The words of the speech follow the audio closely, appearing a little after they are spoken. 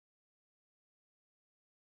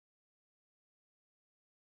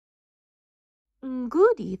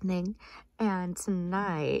Good evening, and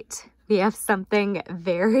tonight we have something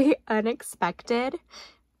very unexpected.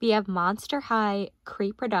 We have Monster High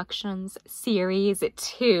Creeproductions Series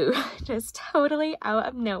 2, just totally out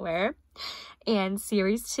of nowhere. And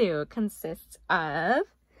Series 2 consists of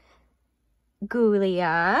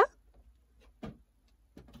Ghoulia,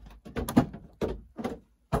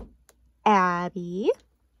 Abbey,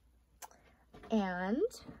 and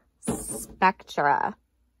Spectra.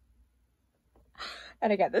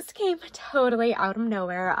 And again, this came totally out of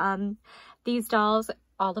nowhere. These dolls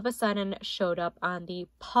all of a sudden showed up on the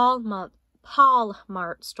Paul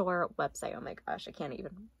Mart store website. Oh my gosh, I can't even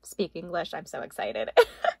speak English. I'm so excited.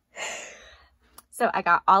 So I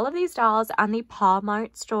got all of these dolls on the Paul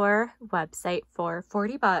Mart store website for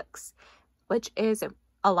 40 bucks, which is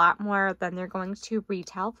a lot more than they're going to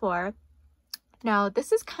retail for. Now,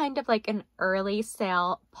 this is kind of like an early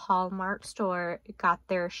sale. Paul Mart store got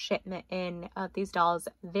their shipment in of these dolls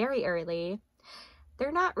very early.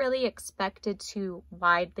 They're not really expected to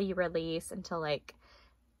widely release until like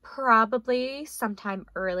probably sometime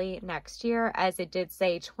early next year, as it did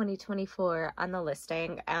say 2024 on the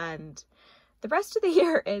listing, and the rest of the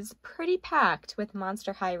year is pretty packed with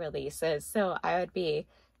Monster High releases, so I would be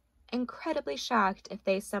incredibly shocked if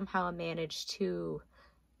they somehow manage to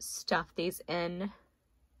stuff these in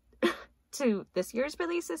to this year's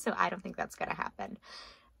releases, so I don't think that's gonna happen.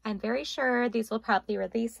 I'm very sure these will probably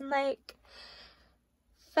release in like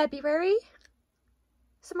February,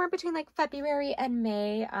 somewhere between like February and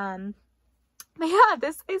May. But yeah,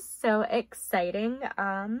 this is so exciting.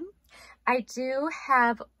 I do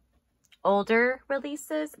have older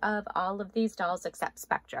releases of all of these dolls except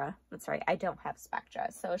Spectra. That's right, I don't have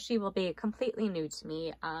Spectra, so she will be completely new to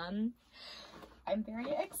me. I'm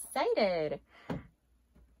very excited.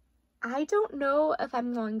 I don't know if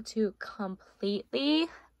I'm going to completely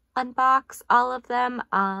unbox all of them.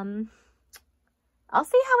 I'll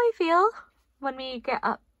see how I feel when we get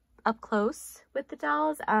up close with the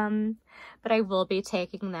dolls. But I will be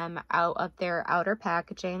taking them out of their outer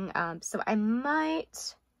packaging. So I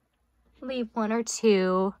might leave one or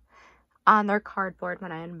two on their cardboard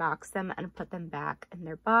when I unbox them and put them back in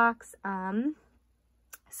their box.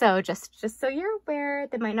 So just so you're aware,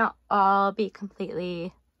 they might not all be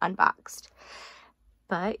completely unboxed.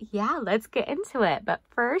 But yeah, let's get into it. But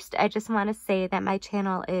first, I just want to say that my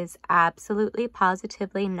channel is absolutely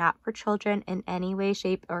positively not for children in any way,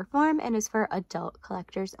 shape, or form, and is for adult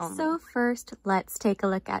collectors only. So first, let's take a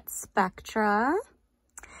look at Spectra.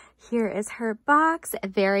 Here is her box,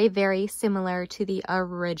 very, very similar to the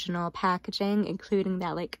original packaging, including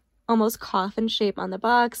that like almost coffin shape on the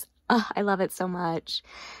box. Oh, I love it so much.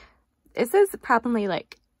 This is probably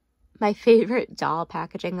like my favorite doll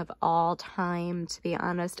packaging of all time, to be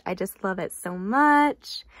honest. I just love it so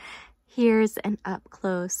much. Here's an up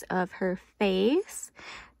close of her face.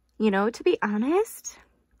 You know, to be honest,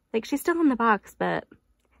 like she's still in the box, but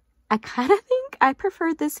I kind of think I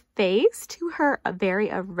prefer this face to her very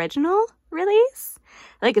original release.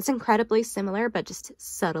 Like it's incredibly similar, but just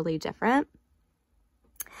subtly different.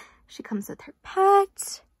 She comes with her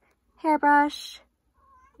pet, hairbrush,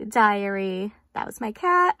 diary. That was my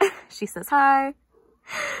cat. She says hi.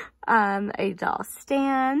 A doll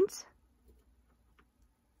stand. It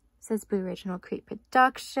says Boo Original Creep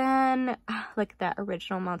Production. Look at that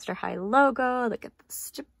original Monster High logo. Look at the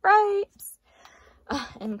stripes.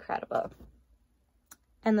 Incredible.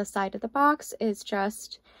 And the side of the box is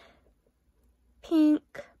just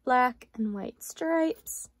pink, black, and white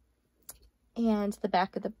stripes. And the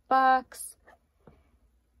back of the box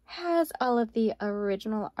has all of the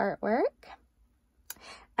original artwork.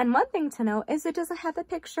 And one thing to note is it doesn't have a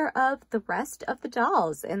picture of the rest of the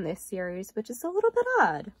dolls in this series, which is a little bit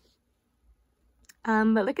odd.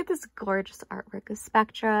 But look at this gorgeous artwork of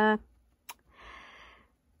Spectra.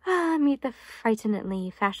 Meet the frighteningly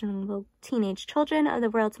fashionable teenage children of the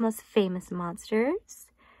world's most famous monsters.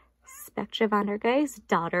 Spectra Vondergeist,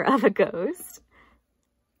 daughter of a ghost.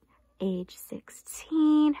 Age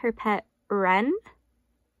 16, her pet Ren,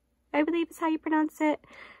 I believe is how you pronounce it.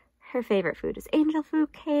 Her favorite food is angel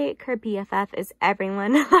food cake. Her BFF is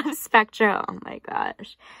everyone loves Spectra. Oh my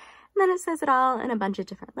gosh. And then it says it all in a bunch of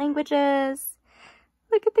different languages.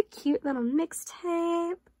 Look at the cute little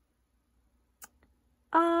mixtape.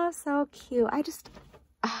 Oh, so cute. I just,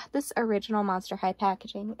 this original Monster High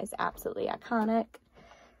packaging is absolutely iconic.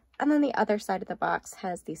 And then the other side of the box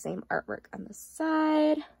has the same artwork on the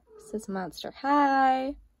side. This is Monster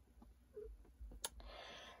High.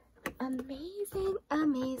 Amazing,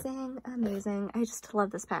 amazing, amazing. I just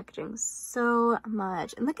love this packaging so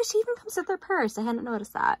much. And look, she even comes with her purse. I hadn't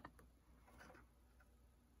noticed that.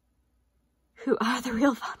 who are the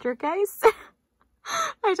real Vondergeist.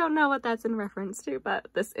 I don't know what that's in reference to, but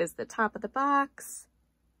this is the top of the box.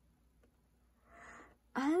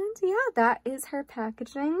 And yeah, that is her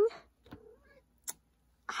packaging.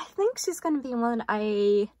 I think she's going to be one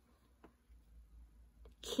I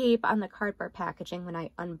keep on the cardboard packaging when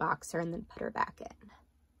I unbox her and then put her back in.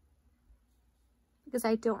 Because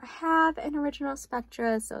I don't have an original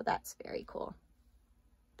Spectra, so that's very cool.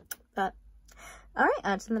 But, alright,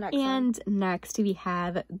 on to the next one. And next we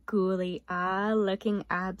have Ghoulia, looking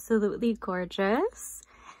absolutely gorgeous.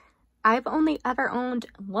 I've only ever owned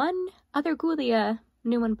one other Ghoulia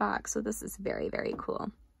new in box, so this is very, very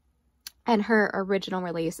cool. And her original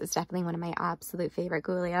release is definitely one of my absolute favorite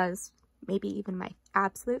Ghoulias. Maybe even my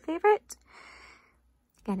absolute favorite.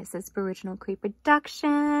 Again, it says Original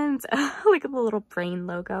Creeproductions. Look at the little brain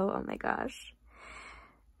logo. Oh my gosh.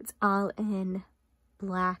 It's all in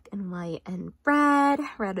black and white and red.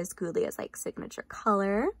 Red is Ghoulia's like signature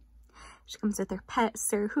color. She comes with her pet,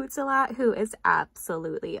 Sir Hootsalot, who is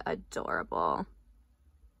absolutely adorable.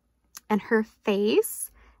 And her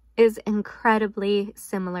face is incredibly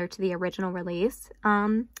similar to the original release.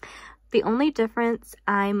 The only difference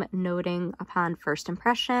I'm noting upon first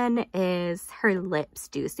impression is her lips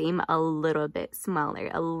do seem a little bit smaller,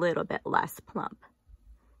 a little bit less plump.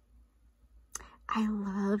 I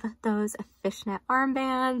love those fishnet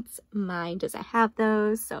armbands. Mine doesn't have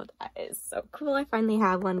those, so that is so cool. I finally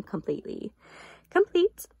have one completely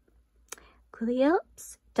complete.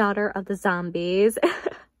 Yelps, Daughter of the Zombies.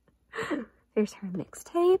 There's her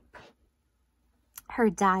mixtape. Her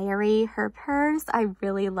diary, her purse. I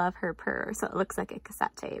really love her purse. So it looks like a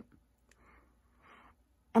cassette tape.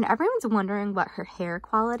 And everyone's wondering what her hair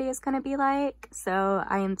quality is going to be like. So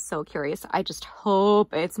I am so curious. I just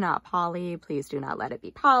hope it's not poly. Please do not let it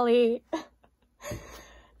be poly.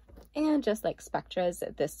 And just like Spectra's,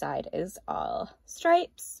 this side is all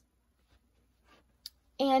stripes.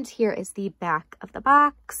 And here is the back of the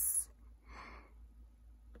box.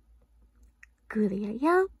 Ghoulia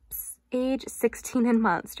Yelps. Age 16 in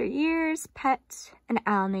monster years, pet, an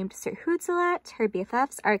owl named Sir Hootsalot. Her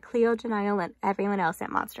BFFs are Cleo, Denial, and everyone else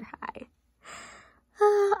at Monster High.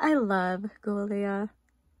 Oh, I love Ghoulia.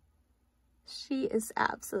 She is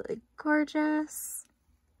absolutely gorgeous.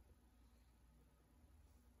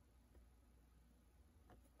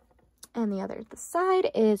 And the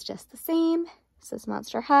side is just the same. It says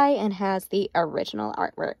Monster High and has the original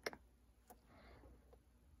artwork.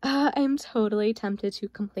 I'm totally tempted to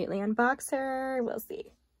completely unbox her. We'll see.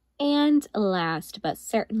 And last but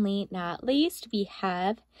certainly not least, we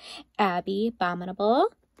have Abbey, Bominable.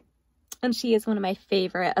 And she is one of my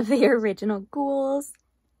favorite of the original ghouls.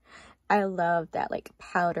 I love that like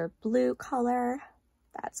powder blue color.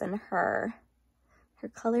 That's in her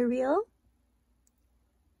color wheel.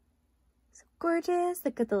 So gorgeous.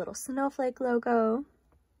 Look at the little snowflake logo.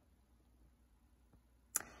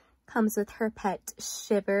 Comes with her pet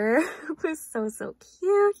Shiver, who is so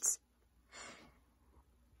cute.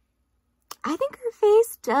 I think her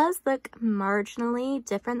face does look marginally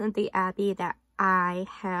different than the Abbey that I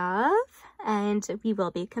have, and we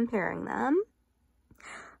will be comparing them.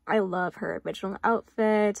 I love her original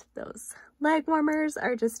outfit. Those leg warmers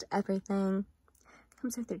are just everything.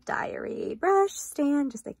 Comes with her diary brush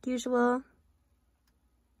stand, just like usual.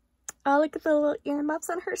 Oh, look at the little earmuffs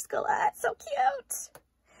on her skelet. So cute.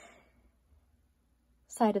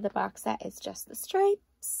 Side of the box that is just the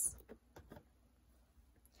stripes.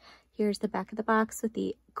 Here's the back of the box with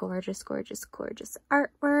the gorgeous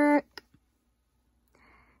artwork.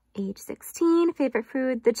 Age 16, favorite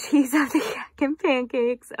food, the cheese of the yak and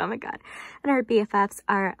pancakes. Oh my god. And her BFFs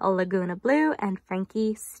are Laguna Blue and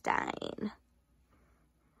Frankie Stein.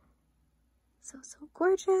 So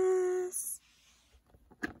gorgeous.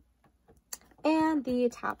 And the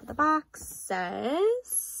top of the box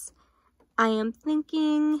says, I am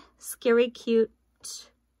thinking scary cute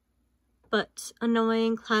but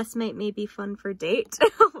annoying classmate may be fun for date.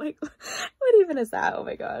 Oh my god. What even is that? Oh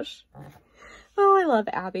my gosh. Oh, I love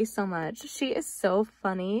Abbey so much. She is so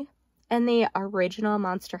funny. In the original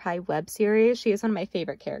Monster High web series, she is one of my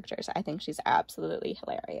favorite characters. I think she's absolutely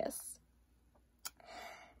hilarious.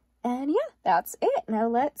 And yeah, that's it. Now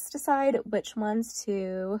let's decide which ones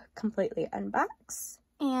to completely unbox.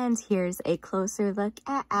 And here's a closer look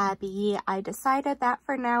at Abbey. I decided that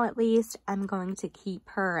for now at least, I'm going to keep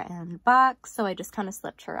her in box. So I just kind of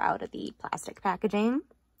slipped her out of the plastic packaging.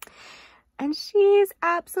 And she's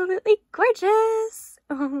absolutely gorgeous.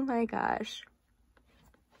 Oh my gosh.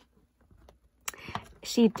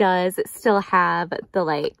 She does still have the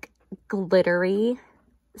like glittery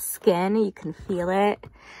skin. You can feel it.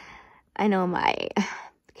 I know my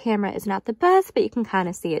The camera is not the best, but you can kind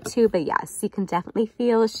of see it too. But yes, you can definitely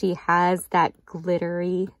feel she has that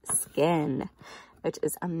glittery skin, which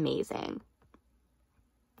is amazing.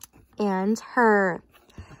 And her,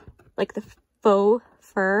 like the faux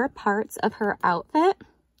fur parts of her outfit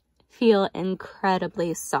feel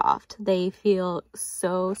incredibly soft. They feel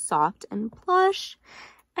so soft and plush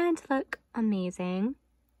and look amazing.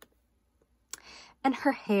 And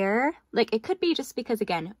her hair, like it could be just because,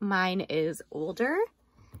 again, mine is older,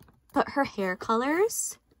 but her hair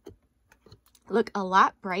colors look a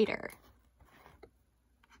lot brighter.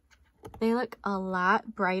 They look a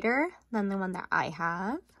lot brighter than the one that I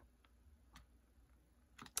have.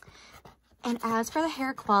 And as for the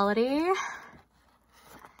hair quality,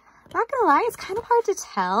 not gonna lie, it's kind of hard to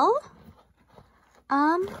tell.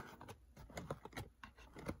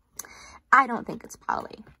 I don't think it's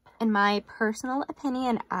poly. In my personal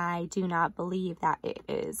opinion, I do not believe that it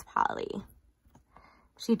is poly.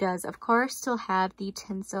 She does, of course, still have the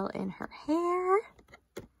tinsel in her hair.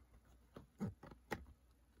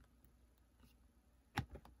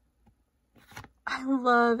 I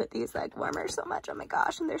love these leg warmers so much. Oh my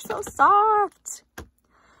gosh, and they're so soft.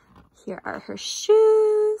 Here are her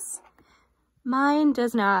shoes. Mine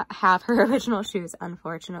does not have her original shoes,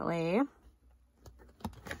 unfortunately.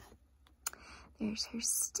 There's her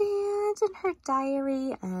stand and her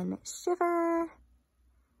diary and shiver.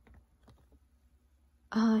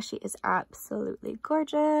 Oh, she is absolutely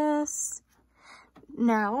gorgeous.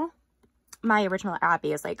 Now, my original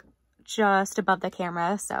Abbey is like just above the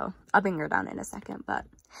camera, so I'll bring her down in a second. But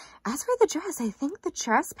as for the dress, I think the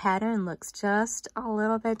dress pattern looks just a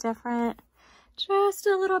little bit different. Just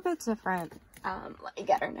a little bit different. Let me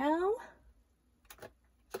get her now.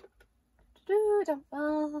 Don't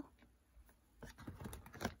fall.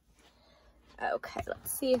 Okay,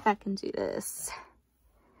 let's see if I can do this.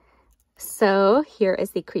 So here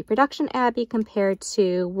is the Creeproduction Abbey compared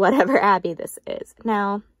to whatever Abbey this is.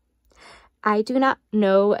 Now, I do not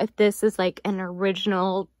know if this is like an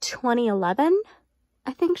original 2011.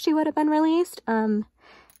 I think she would have been released.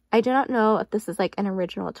 I do not know if this is like an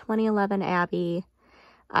original 2011 Abbey.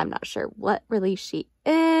 I'm not sure what release she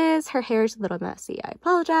is. Her hair is a little messy. I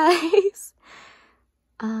apologize.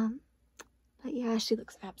 But yeah, she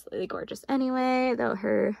looks absolutely gorgeous anyway, though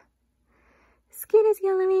her skin is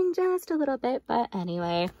yellowing just a little bit, but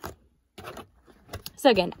anyway.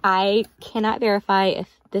 So again, I cannot verify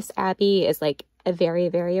if this Abbey is like a very,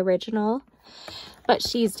 very original, but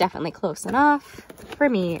she's definitely close enough, for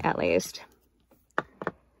me at least.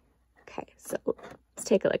 Okay, so let's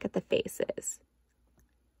take a look at the faces.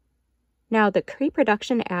 Now, the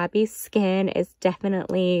Creeproduction Abbey's skin is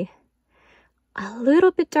definitely a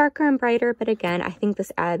little bit darker and brighter, but again, I think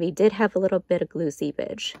this Abbey did have a little bit of glue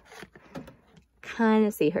seepage. Kind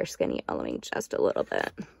of see her skin yellowing just a little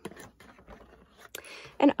bit.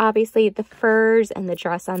 And obviously, the furs and the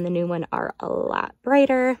dress on the new one are a lot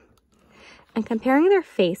brighter. And comparing their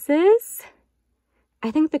faces, I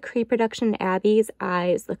think the Creeproduction Abbey's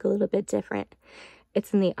eyes look a little bit different.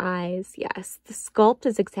 It's in the eyes, yes. The sculpt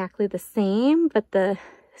is exactly the same, but the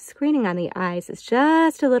screening on the eyes is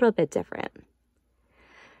just a little bit different.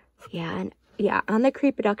 Yeah, and yeah, on the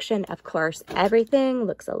Creeproduction, of course, everything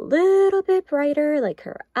looks a little bit brighter, like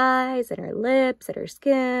her eyes and her lips and her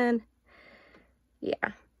skin.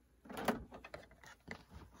 Yeah.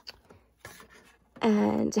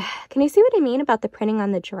 And can you see what I mean about the printing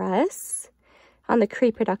on the dress? On the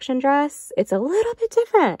Creeproduction dress, it's a little bit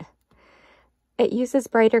different. It uses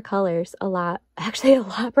brighter colors a lot. Actually, a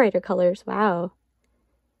lot brighter colors. Wow.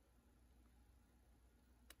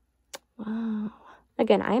 Wow.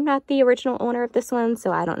 Again, I am not the original owner of this one,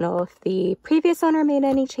 so I don't know if the previous owner made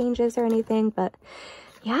any changes or anything, but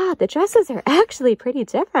yeah, the dresses are actually pretty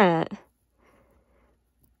different.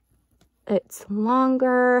 It's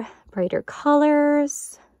longer, brighter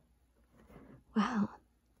colors. Wow.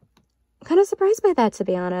 I'm kind of surprised by that, to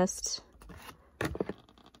be honest.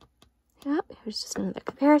 Yep, here's just another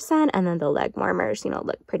comparison. And then the leg warmers, you know,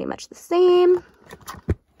 look pretty much the same.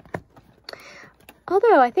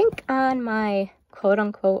 Although I think on my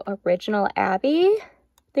quote-unquote original Abbey,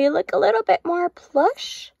 they look a little bit more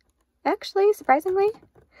plush, actually, surprisingly.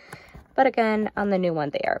 But again, on the new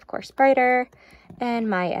one, they are, of course, brighter. And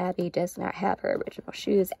my Abbey does not have her original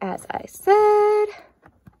shoes, as I said.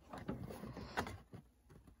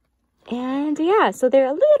 And yeah, so they're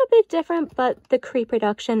a little bit different, but the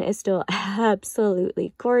Creeproduction is still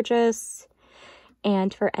absolutely gorgeous.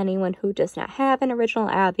 And for anyone who does not have an original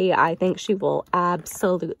Abbey, I think she will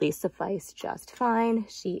absolutely suffice just fine.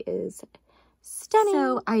 She is stunning.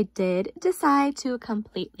 So I did decide to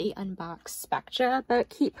completely unbox Spectra, but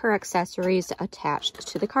keep her accessories attached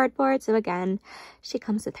to the cardboard. So again, she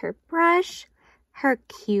comes with her brush, her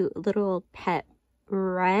cute little pet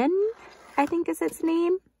wren, I think is its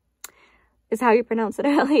name, is how you pronounce it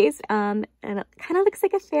at least. And it kind of looks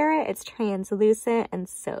like a ferret. It's translucent and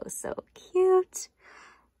so cute.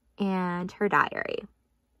 And her diary.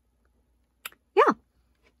 Yeah.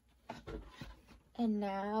 And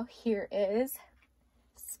now here is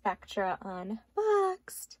Spectra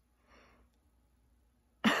unboxed.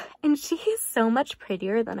 And she is so much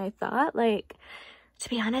prettier than I thought. Like, to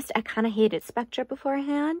be honest, I kind of hated Spectra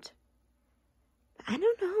beforehand. I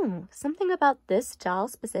don't know. Something about this doll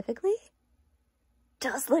specifically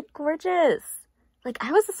does look gorgeous. Like,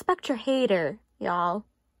 I was a Spectra hater, y'all.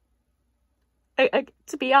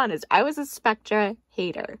 To be honest, I was a Spectra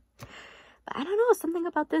hater. But I don't know, something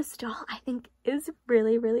about this doll I think is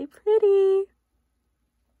really pretty.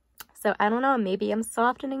 So I don't know, maybe I'm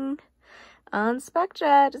softening on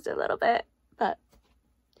Spectra just a little bit. But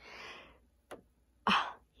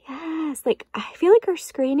yes, like I feel like her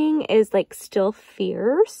screening is like still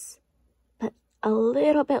fierce, but a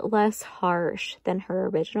little bit less harsh than her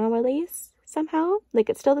original release somehow. Like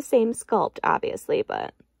it's still the same sculpt, obviously,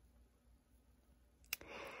 but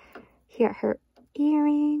here are her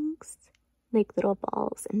earrings, like little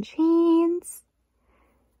balls and chains,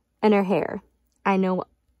 and her hair. I know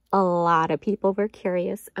a lot of people were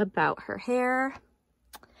curious about her hair.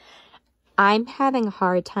 I'm having a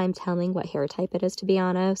hard time telling what hair type it is, to be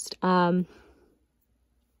honest. But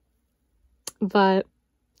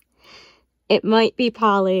it might be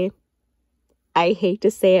poly. I hate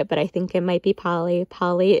to say it, but I think it might be poly.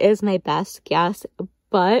 Poly is my best guess,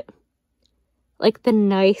 but like the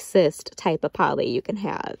nicest type of poly you can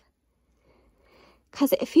have.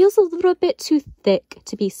 Because it feels a little bit too thick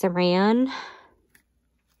to be saran.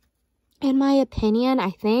 In my opinion, I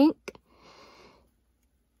think.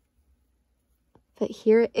 But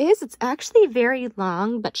here it is. It's actually very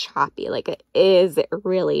long, but choppy. Like it is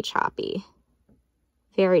really choppy.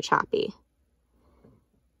 Very choppy.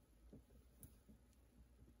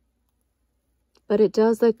 But it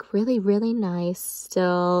does look really nice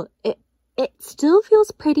still. It still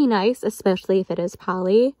feels pretty nice, especially if it is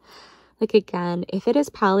poly. Like again, if it is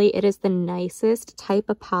poly, it is the nicest type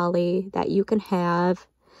of poly that you can have.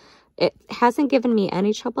 It hasn't given me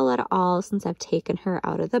any trouble at all since I've taken her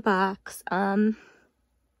out of the box.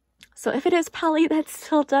 So if it is poly, that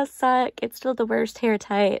still does suck. It's still the worst hair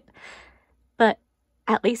type. But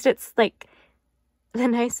at least it's like the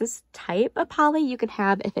nicest type of poly you can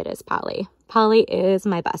have if it is poly. Poly is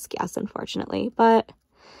my best guess, unfortunately. But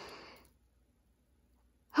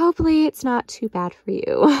hopefully it's not too bad for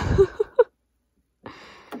you.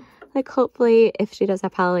 Like hopefully if she does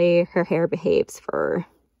have poly, her hair behaves for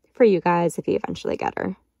you guys if you eventually get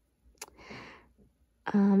her.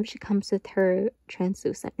 She comes with her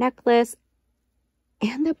translucent necklace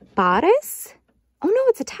and the bodice. Oh no,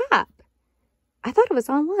 it's a top. I thought it was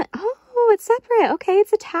on one. Oh, it's separate. Okay,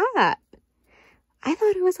 it's a top. I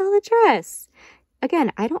thought it was all a dress.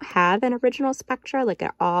 Again, I don't have an original Spectra like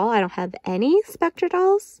at all. I don't have any Spectra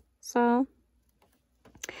dolls. So,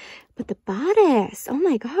 but the bodice, oh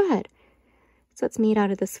my god. So it's made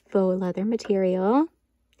out of this faux leather material.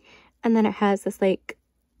 And then it has this like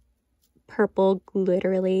purple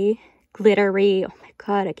glittery, oh my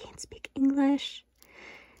god, I can't speak English.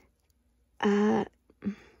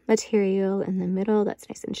 Material in the middle that's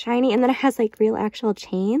nice and shiny. And then it has like real actual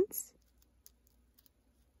chains.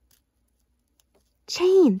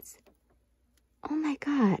 Chains. Oh my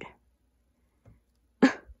god.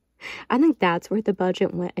 I think that's where the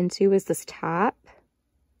budget went into, is this top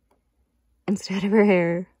instead of her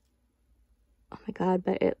hair. Oh my god,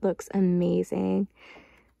 but it looks amazing.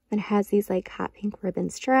 And it has these like hot pink ribbon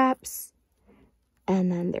straps.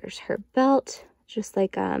 And then there's her belt, just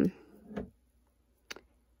like kind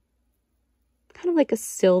of like a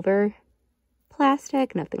silver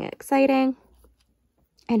plastic, nothing exciting.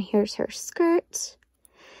 And here's her skirt.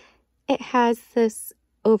 It has this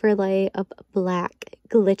overlay of black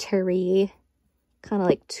glittery kind of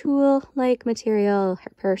like tulle-like material.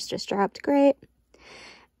 Her purse just dropped, great.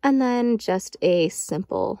 And then just a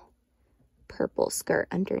simple purple skirt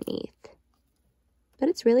underneath. But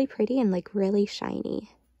it's really pretty and like really shiny.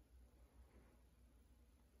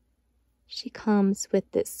 She comes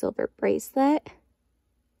with this silver bracelet.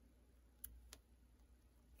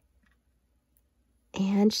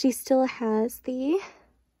 And she still has the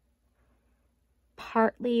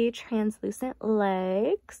partly translucent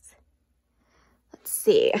legs. Let's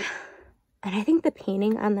see. And I think the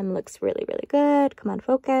painting on them looks really good. Come on,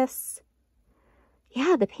 focus.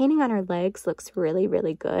 yeah, the painting on her legs looks really,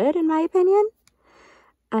 really good in my opinion.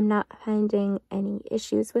 I'm not finding any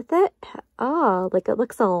issues with it at all. Like, it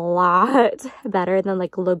looks a lot better than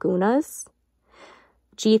like Laguna's.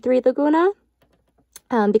 G3 Laguna.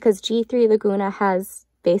 Because G3 Laguna has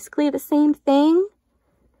basically the same thing,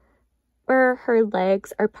 where her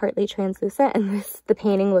legs are partly translucent, and the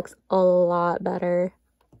painting looks a lot better.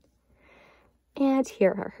 And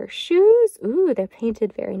here are her shoes. Ooh, they're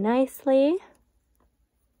painted very nicely.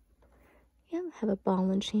 Yeah, have a ball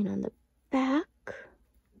and chain on the back.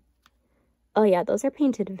 Oh yeah, those are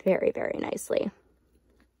painted very, very nicely.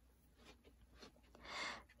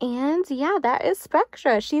 And yeah, that is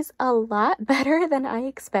Spectra. She's a lot better than I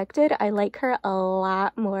expected. I like her a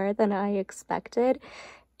lot more than I expected,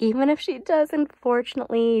 even if she does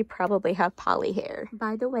unfortunately probably have poly hair.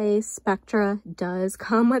 By the way, Spectra does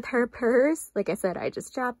come with her purse. Like I said, I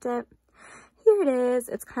just dropped it. Here it is.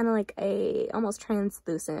 It's kind of like a almost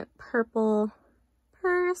translucent purple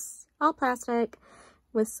purse, all plastic,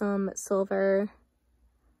 with some silver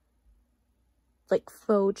like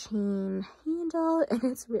faux chain handle, and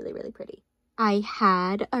it's really, really pretty. I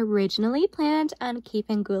had originally planned on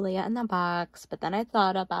keeping Ghoulia in the box, but then I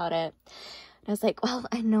thought about it. I was like, well,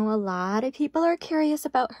 I know a lot of people are curious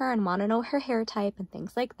about her and want to know her hair type and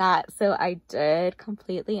things like that. So I did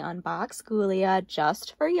completely unbox Ghoulia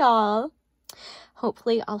just for y'all.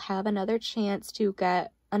 Hopefully I'll have another chance to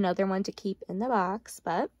get another one to keep in the box,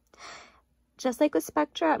 but just like with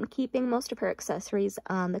Spectra, I'm keeping most of her accessories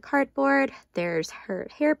on the cardboard. There's her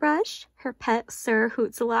hairbrush, her pet, Sir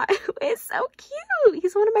Hootsalot, who is so cute.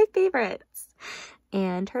 He's one of my favorites.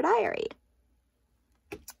 And her diary.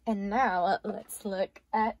 And now let's look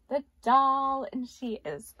at the doll, and she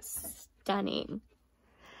is stunning.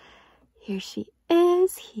 Here she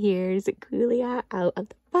is. Here's Ghoulia out of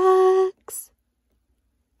the box.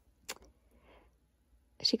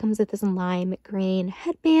 She comes with this lime green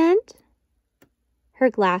headband. Her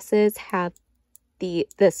glasses have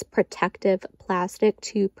this protective plastic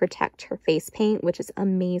to protect her face paint, which is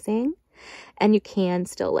amazing. And you can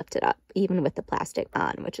still lift it up even with the plastic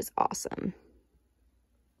on, which is awesome.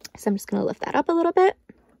 So I'm just going to lift that up a little bit.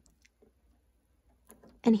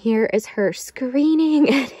 And here is her screening.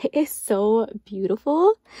 It is so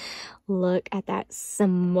beautiful. Look at that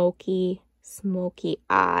smoky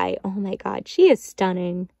eye. Oh my God, she is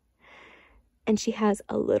stunning. And she has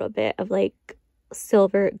a little bit of like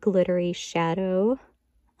silver glittery shadow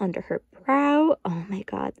under her brow. Oh my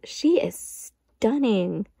God, she is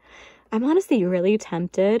stunning. I'm honestly really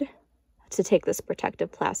tempted to take this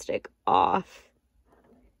protective plastic off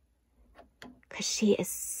because she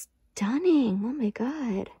is stunning. Oh my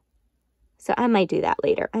God. So I might do that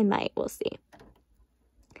later. I might. We'll see.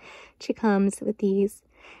 She comes with these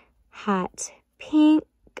hot pink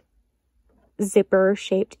zipper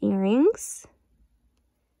shaped earrings.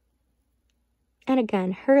 And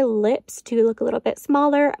again, her lips do look a little bit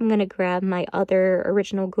smaller. I'm going to grab my other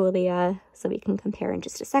original Ghoulia so we can compare in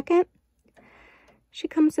just a second. She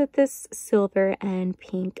comes with this silver and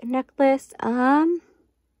pink necklace. I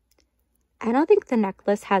don't think the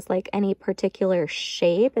necklace has like any particular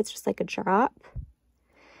shape. It's just like a drop.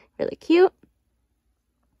 Really cute.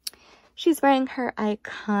 She's wearing her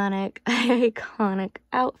iconic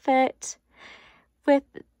outfit with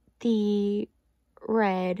the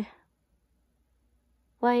red,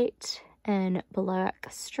 white, and black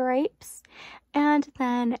stripes, and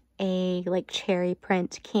then a like cherry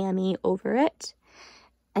print cami over it.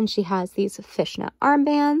 And she has these fishnet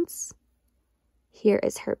armbands. Here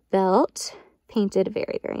is her belt, painted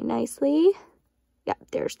very, very nicely. Yep,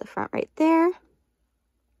 there's the front right there.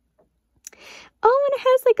 Oh, and it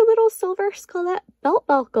has like a little silver skullet belt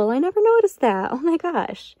buckle. I never noticed that. Oh my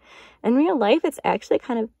gosh. In real life, it's actually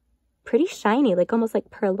kind of pretty shiny, like almost like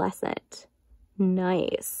pearlescent.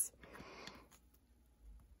 Nice.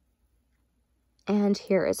 And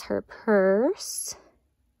here is her purse.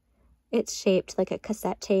 It's shaped like a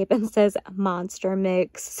cassette tape and says Monster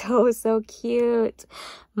Mix. So cute.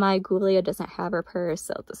 My Ghoulia doesn't have her purse,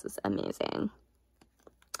 so this is amazing.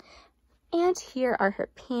 And here are her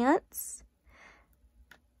pants.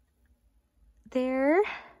 They're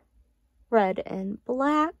red and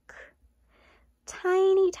black.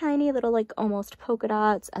 Tiny little like almost polka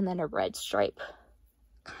dots, and then a red stripe.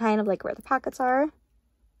 Kind of like where the pockets are.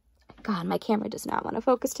 God, my camera does not want to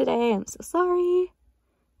focus today. I'm so sorry.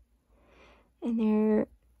 And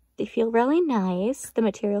they feel really nice. The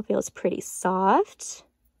material feels pretty soft.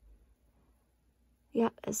 Yeah,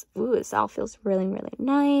 this all feels really, really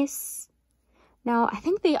nice. Now, I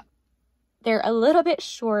think they're a little bit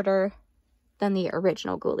shorter than the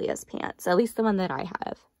original Ghoulia's pants, at least the one that I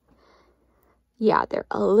have. yeah, they're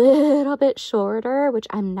a little bit shorter, which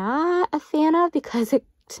I'm not a fan of because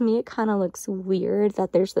to me, it kind of looks weird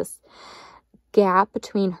that there's this gap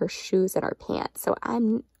between her shoes and her pants. So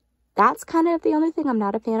that's kind of the only thing I'm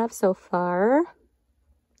not a fan of so far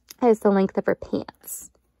is the length of her pants.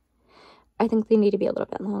 I think they need to be a little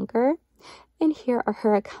bit longer. And here are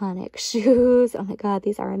her iconic shoes. Oh my god,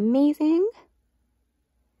 these are amazing.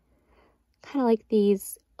 Kind of like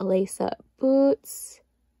these lace-up boots.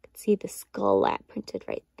 You can see the skull lap printed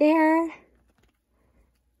right there.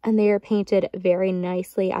 And they are painted very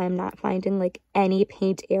nicely. I am not finding like any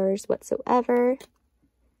paint errors whatsoever.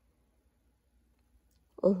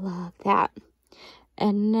 Love that.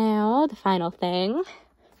 And now the final thing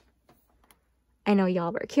I know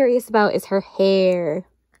y'all were curious about is her hair.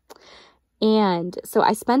 And so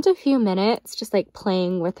I spent a few minutes just like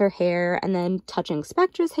playing with her hair and then touching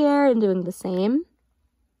Spectra's hair and doing the same,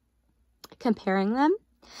 comparing them.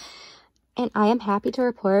 And I am happy to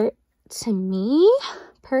report, to me,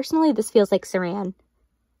 personally, this feels like Saran.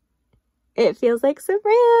 It feels like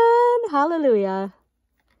Saran. Hallelujah.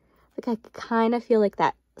 Like I kind of feel like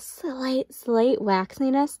that slight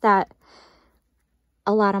waxiness that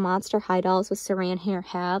a lot of Monster High dolls with Saran hair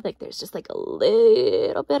have. Like there's just like a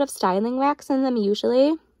little bit of styling wax in them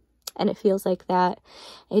usually. And it feels like that.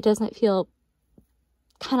 It doesn't feel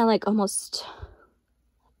kind of like almost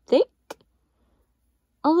thick.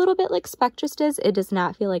 A little bit like Spectra's does. It does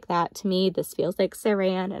not feel like that to me. This feels like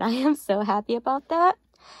Saran, and I am so happy about that.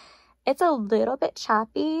 It's a little bit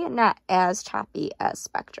choppy, not as choppy as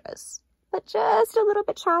Spectra's, but just a little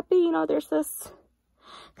bit choppy. You know, there's this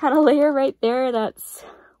kind of layer right there that's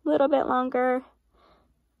a little bit longer,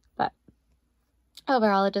 but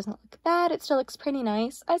overall it doesn't look bad. It still looks pretty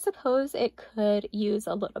nice. I suppose it could use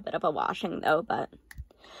a little bit of a washing though, but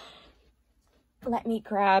let me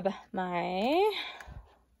grab my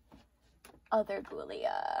other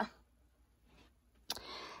Ghoulia.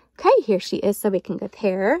 Okay, here she is so we can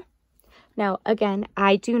compare. Now, again,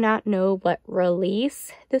 I do not know what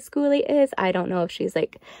release this Ghoulia is. I don't know if she's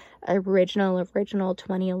like original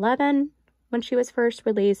 2011 when she was first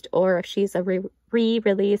released, or if she's a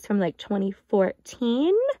re-release from like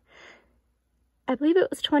 2014. I believe it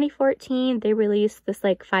was 2014. They released this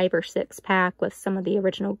like 5 or 6 pack with some of the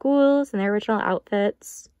original ghouls and their original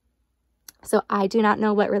outfits. So I do not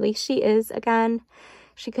know what release she is again.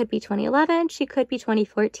 She could be 2011. She could be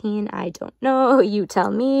 2014. I don't know. You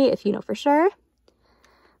tell me if you know for sure.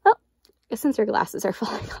 Well, since her glasses are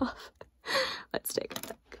falling off, let's take a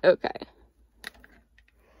look. Okay.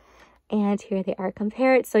 And here they are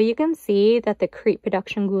compared. So you can see that the Creep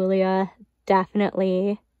Production Ghoulia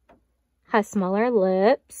definitely has smaller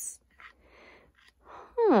lips.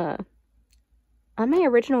 Huh. On my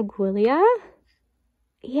original Ghoulia,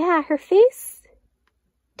 yeah, her face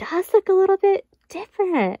does look a little bit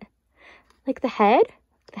different. Like the head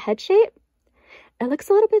shape, it looks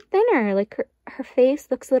a little bit thinner. Like her face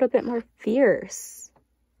looks a little bit more fierce.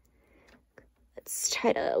 Let's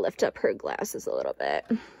try to lift up her glasses a little bit.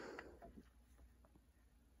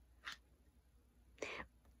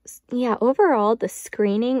 Yeah, overall, the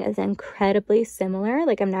screening is incredibly similar.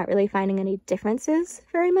 Like, I'm not really finding any differences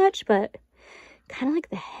very much, but kind of like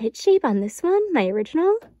the head shape on this one, my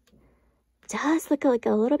original, does look like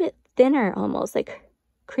a little bit thinner almost. Like,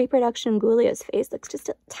 Creep Production Ghoulia's face looks just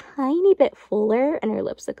a tiny bit fuller, and her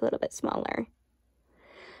lips look a little bit smaller.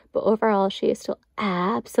 But overall, she is still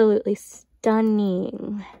absolutely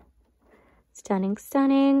stunning. Stunning,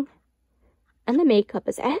 stunning. And the makeup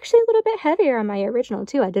is actually a little bit heavier on my original,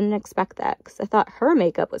 too. I didn't expect that, because I thought her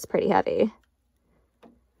makeup was pretty heavy.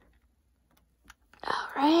 All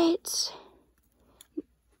right.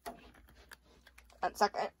 1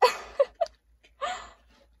 second.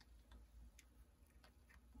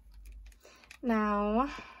 Now,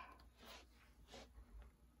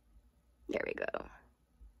 there we go.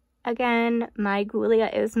 Again, my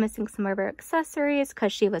Ghoulia is missing some of her accessories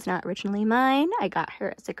because she was not originally mine. I got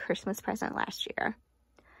her as a Christmas present last year.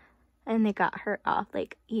 And they got her off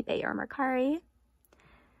like eBay or Mercari.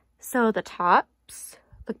 So the tops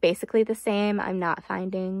look basically the same. I'm not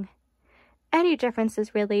finding any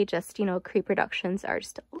differences really. Just, you know, Creep Productions are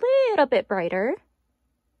just a little bit brighter.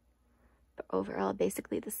 But overall,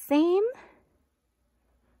 basically the same.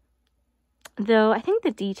 Though I think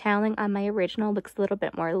the detailing on my original looks a little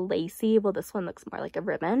bit more lacy, while this one looks more like a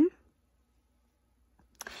ribbon.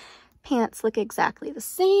 Pants look exactly the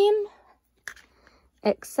same,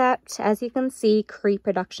 except, as you can see, Creep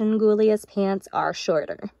Production Ghoulia's pants are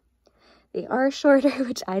shorter. They are shorter,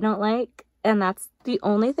 which I don't like, and that's the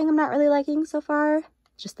only thing I'm not really liking so far,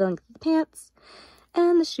 just the length of the pants.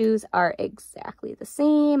 And the shoes are exactly the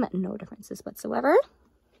same, no differences whatsoever.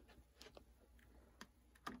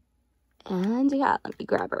 And yeah, let me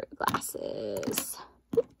grab her glasses.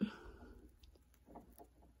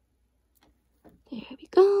 There we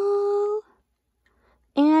go.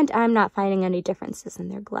 And I'm not finding any differences in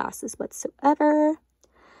their glasses whatsoever.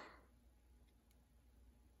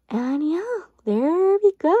 And yeah, there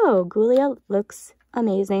we go. Ghoulia looks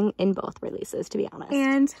amazing in both releases, to be honest.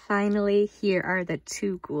 And finally, here are the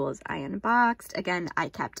two ghouls I unboxed. Again, I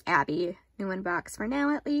kept Abbey new in box for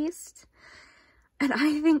now at least. And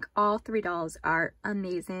I think all three dolls are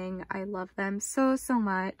amazing. I love them so, so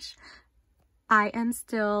much. I am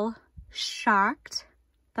still shocked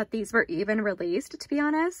that these were even released, to be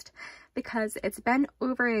honest, because it's been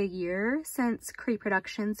over a year since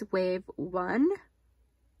Creeproductions Wave 1,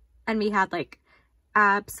 and we had like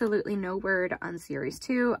absolutely no word on Series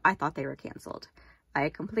 2. I thought they were canceled. I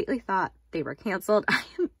completely thought they were canceled. I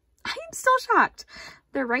am still shocked.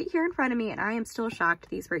 They're right here in front of me, and I am still shocked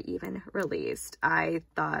these were even released. I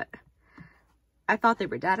thought they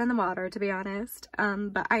were dead in the water, to be honest.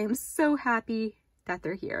 But I am so happy that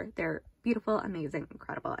they're here. They're beautiful, amazing,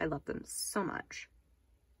 incredible. I love them so much.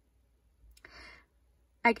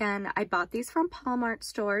 Again, I bought these from Mart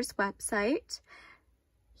Store's website.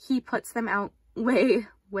 He puts them out way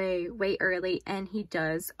early, and he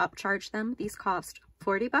does upcharge them. These cost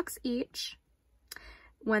 $40 each,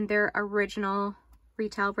 when their original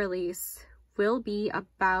retail release will be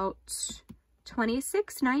about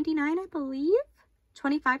 $26.99, I believe.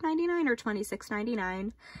 $25.99 or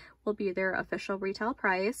 $26.99 will be their official retail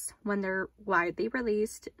price when they're widely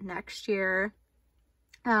released next year.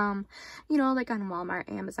 You know, like on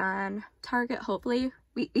Walmart, Amazon, Target, hopefully.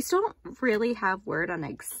 We still don't really have word on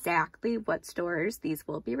exactly what stores these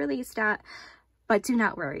will be released at, but do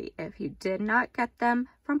not worry. If you did not get them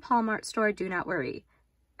from Mart Store, do not worry.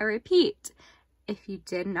 I repeat, if you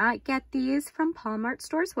did not get these from Mart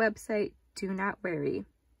Store's website, do not worry.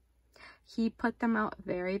 He put them out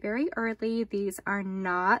very early. These are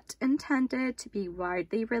not intended to be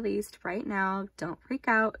widely released right now. Don't freak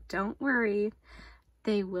out. Don't worry.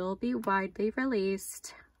 They will be widely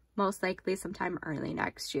released, most likely sometime early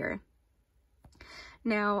next year.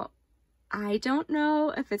 Now, I don't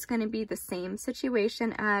know if it's going to be the same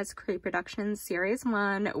situation as Creeproductions Series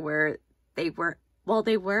 1, where they were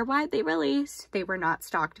widely released. They were not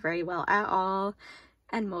stocked very well at all,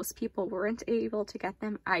 and most people weren't able to get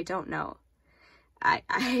them. I don't know.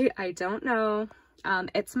 I don't know.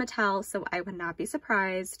 It's Mattel, so I would not be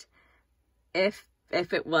surprised if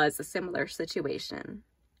it was a similar situation.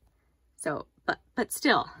 So, but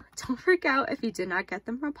still, don't freak out if you did not get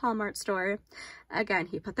them from Mart Store. Again,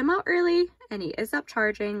 he put them out early, and he is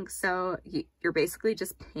upcharging, so you're basically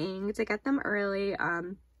just paying to get them early.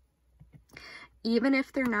 Even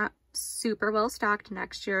if they're not super well stocked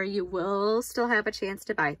next year, you will still have a chance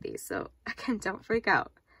to buy these. So again, don't freak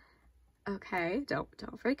out. Okay, don't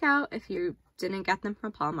freak out if you didn't get them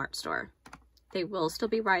from Mart Store. They will still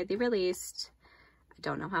be widely released. I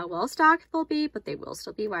don't know how well stocked they'll be, but they will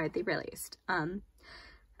still be widely released. And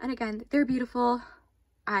again, they're beautiful.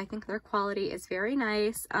 I think their quality is very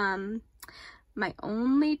nice. My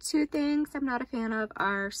only two things I'm not a fan of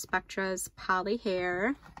are Spectra's poly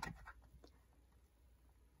hair,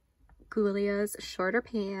 Ghoulia's shorter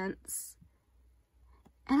pants,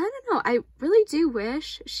 and I don't know, I really do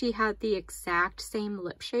wish she had the exact same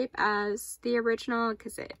lip shape as the original,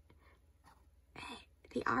 because they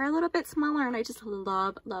are a little bit smaller, and I just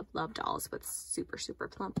love dolls with super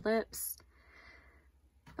plump lips.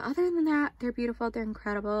 But other than that, they're beautiful, they're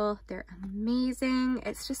incredible, they're amazing.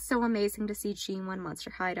 It's just so amazing to see G1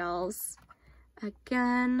 Monster High dolls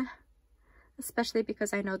again, especially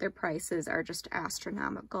because I know their prices are just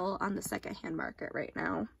astronomical on the secondhand market right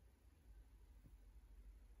now.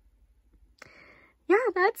 Yeah,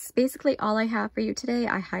 that's basically all I have for you today.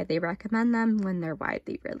 I highly recommend them when they're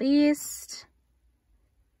widely released.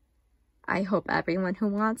 I hope everyone who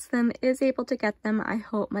wants them is able to get them. I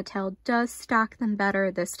hope Mattel does stock them better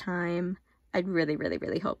this time. I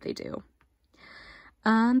really hope they do.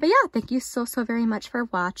 But yeah, thank you so very much for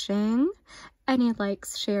watching. Any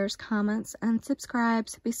likes, shares, comments, and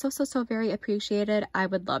subscribes would be so very appreciated. I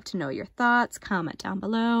would love to know your thoughts. Comment down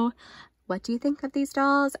below. What do you think of these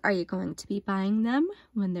dolls? Are you going to be buying them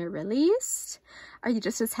when they're released? Are you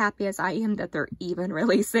just as happy as I am that they're even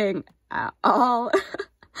releasing at all?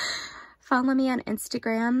 Follow me on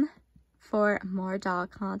Instagram for more doll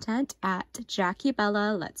content at Jackie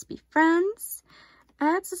Bella Let's Be Friends.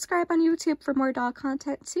 And subscribe on YouTube for more doll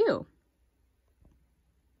content too.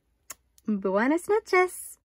 Buenas noches.